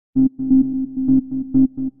Hey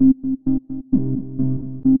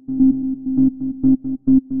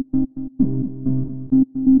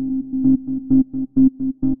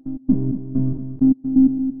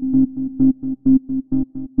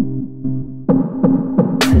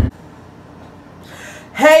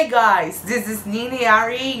guys, this is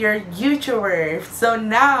NinnyAri, your YouTuber. So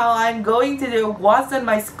now I'm going to do what's in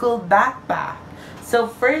my school backpack. So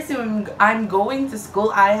first, when I'm going to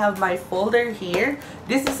school, I have my folder here.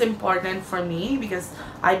 This is important for me because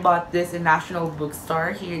I bought this in National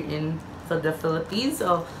Bookstore here in the Philippines.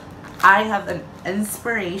 So I have an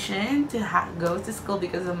inspiration to go to school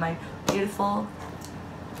because of my beautiful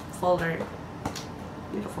folder.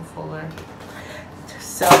 Beautiful folder.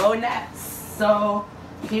 So next,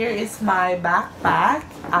 here is my backpack.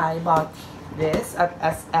 I bought this at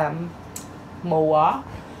SM MOA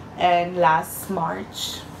and last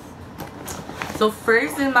March. So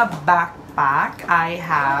first in my backpack, I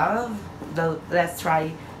have let's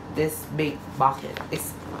try this big bucket.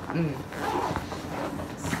 It's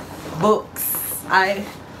books. I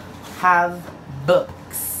have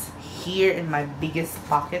books here in my biggest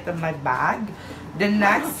pocket of my bag. The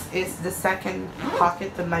next is the second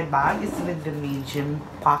pocket of my bag is with the medium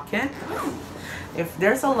pocket. If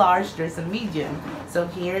there's a large, there's a medium. So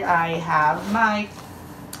here I have my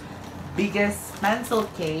biggest pencil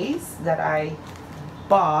case that I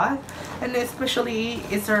bought, and especially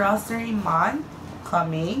it's a rosary month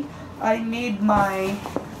coming. I made my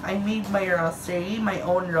rosary, my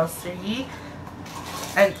own rosary,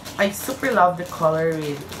 and I super love the color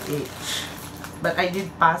with each. But I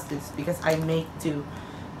did pass this because I make two.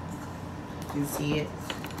 You see it?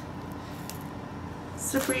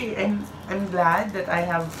 Super, I'm glad that I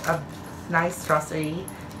have a nice rosary.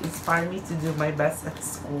 Inspired me to do my best at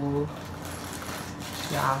school.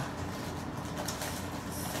 Yeah,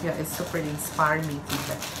 it super inspired me to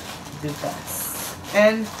do best.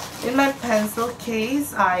 And in my pencil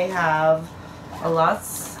case, I have a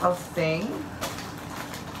lots of things.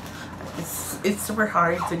 It's super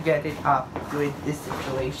hard to get it up with this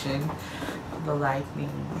situation. The lightning,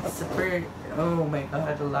 it's super, oh my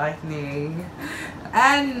god, the lightning.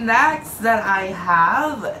 And next that I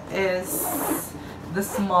have is the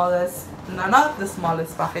smallest, no, not the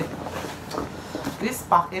smallest pocket. This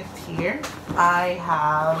pocket here, I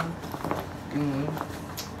have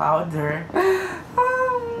powder.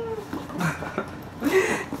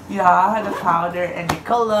 Yeah, the powder and the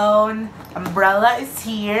cologne. Umbrella is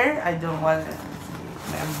here. I don't want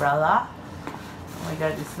my umbrella. Oh my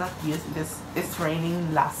god, it's not used because it's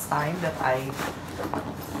raining last time that I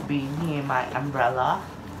been near my umbrella.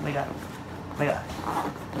 Oh my god. Oh my god.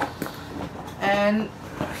 And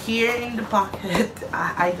here in the pocket,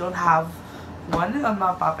 I don't have one on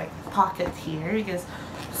my pocket here because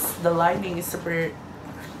the lighting is super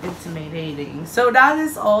intimidating. So that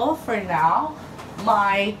is all for now.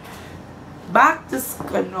 My back to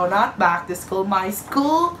school, no, not back to school, my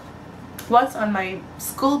school, what's on my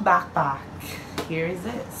school backpack. Here is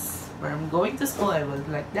this. Where I'm going to school, I would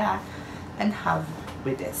like that and have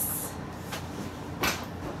with this.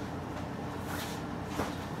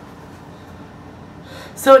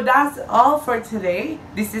 So that's all for today.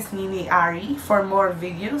 This is NinnyAri. For more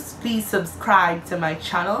videos, please subscribe to my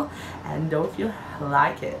channel, and don't you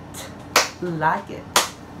like it? Like it.